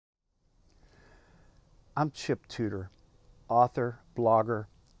I'm Chip Tudor, author, blogger,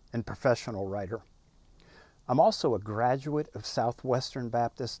 and professional writer. I'm also a graduate of Southwestern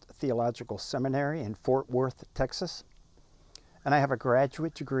Baptist Theological Seminary in Fort Worth, Texas, and I have a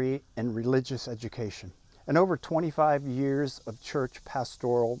graduate degree in religious education and over 25 years of church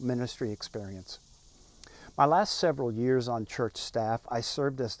pastoral ministry experience. My last several years on church staff, I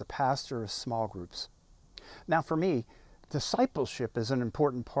served as the pastor of small groups. Now for me, discipleship is an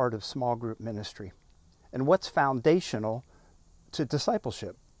important part of small group ministry. And what's foundational to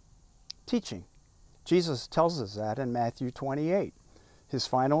discipleship? Teaching. Jesus tells us that in Matthew 28. His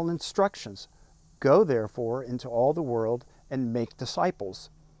final instructions: go therefore into all the world and make disciples,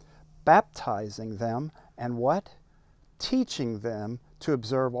 baptizing them and what? Teaching them to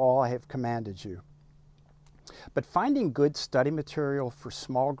observe all I have commanded you. But finding good study material for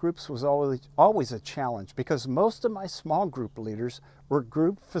small groups was always a challenge because most of my small group leaders were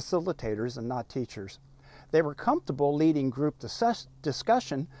group facilitators and not teachers. They were comfortable leading group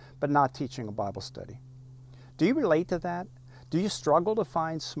discussion, but not teaching a Bible study. Do you relate to that? Do you struggle to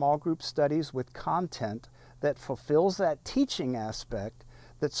find small group studies with content that fulfills that teaching aspect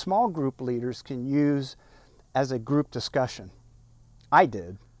that small group leaders can use as a group discussion? I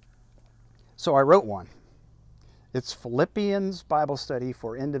did. So I wrote one. It's Philippians Bible Study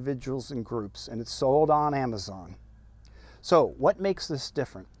for Individuals and Groups, and it's sold on Amazon. So what makes this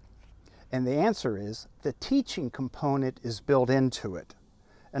different? And the answer is the teaching component is built into it.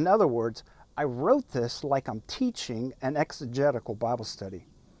 In other words, I wrote this like I'm teaching an exegetical Bible study.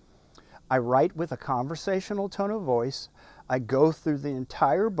 I write with a conversational tone of voice. I go through the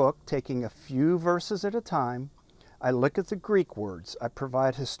entire book, taking a few verses at a time. I look at the Greek words. I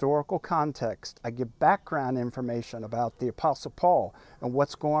provide historical context. I give background information about the Apostle Paul and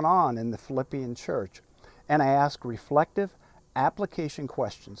what's going on in the Philippian church. And I ask reflective application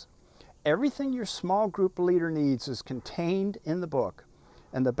questions. Everything your small group leader needs is contained in the book.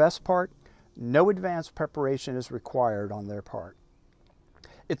 And the best part, no advanced preparation is required on their part.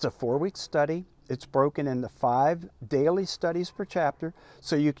 It's a 4-week study. It's broken into 5 daily studies per chapter,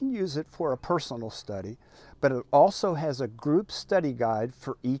 so you can use it for a personal study, but it also has a group study guide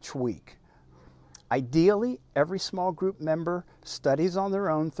for each week. Ideally, every small group member studies on their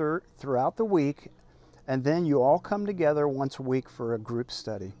own throughout the week, and then you all come together once a week for a group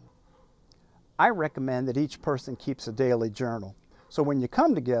study. I recommend that each person keeps a daily journal. So when you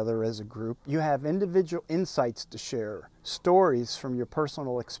come together as a group, you have individual insights to share, stories from your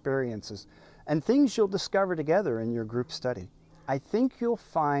personal experiences, and things you'll discover together in your group study. I think you'll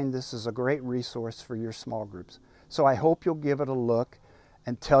find this is a great resource for your small groups. So I hope you'll give it a look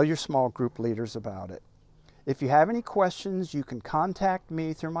and tell your small group leaders about it. If you have any questions, you can contact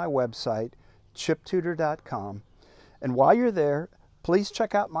me through my website, chiptudor.com. And while you're there, please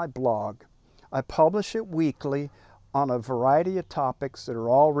check out my blog. I publish it weekly on a variety of topics that are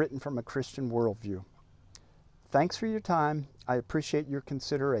all written from a Christian worldview. Thanks for your time. I appreciate your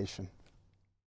consideration.